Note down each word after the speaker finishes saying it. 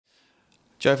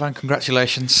Jovan,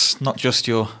 congratulations. Not just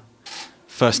your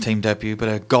first team debut, but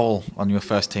a goal on your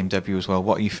first team debut as well.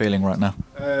 What are you feeling right now?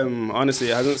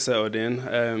 Honestly, it hasn't settled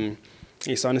in.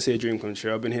 It's honestly a dream come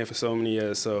true. I've been here for so many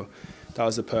years, so that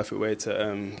was the perfect way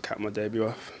to cap my debut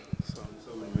off.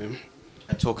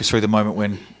 And talk us through the moment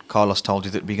when Carlos told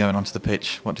you that you'd be going onto the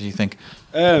pitch. What did you think?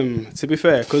 To be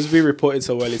fair, because we reported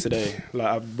so early today, like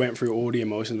I went through all the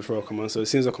emotions before I come on. So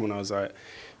as soon as I come on, I was like,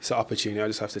 it's an opportunity. I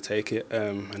just have to take it,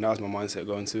 and that was my mindset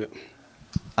going to it.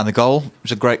 And the goal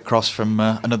was a great cross from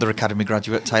another academy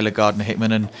graduate, Taylor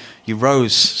Gardner-Hickman, and you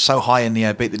rose so high in the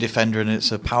air, beat the defender, and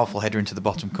it's a powerful header into the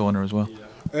bottom corner as well.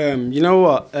 You know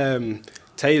what?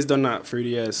 Tay's done that through the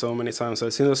years so many times. So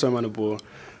as soon as I saw him on the ball,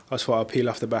 I just thought I'd peel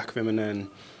off the back of him, and then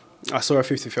I saw a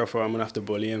 50-50 throw. I'm going to have to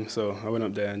bully him. So I went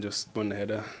up there and just won the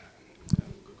header.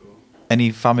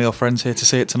 Any family or friends here to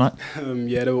see it tonight?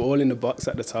 Yeah, they were all in the box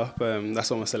at the top. That's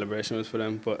what my celebration was for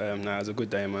them. But nah, it was a good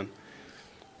day, man.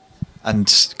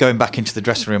 And going back into the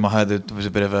dressing room, I heard there was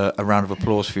a bit of a round of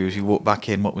applause for you as you walked back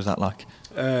in. What was that like?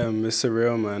 It's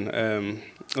surreal, man.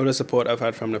 All the support I've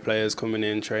had from the players coming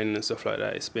in, training and stuff like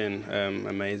that, it's been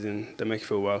amazing. They make you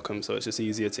feel welcome, so it's just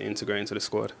easier to integrate into the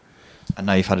squad. And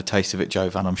now you've had a taste of it,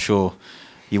 Jovan. I'm sure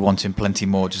you're wanting plenty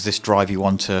more. Does this drive you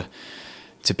on to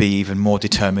be even more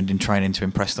determined in training to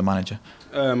impress the manager?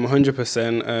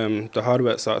 100%. The hard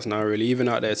work starts now, really. Even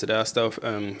out there today, I still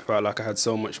felt like I had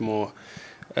so much more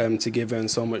to give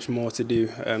and so much more to do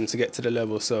to get to the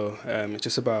level. So it's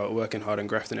just about working hard and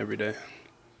grafting every day.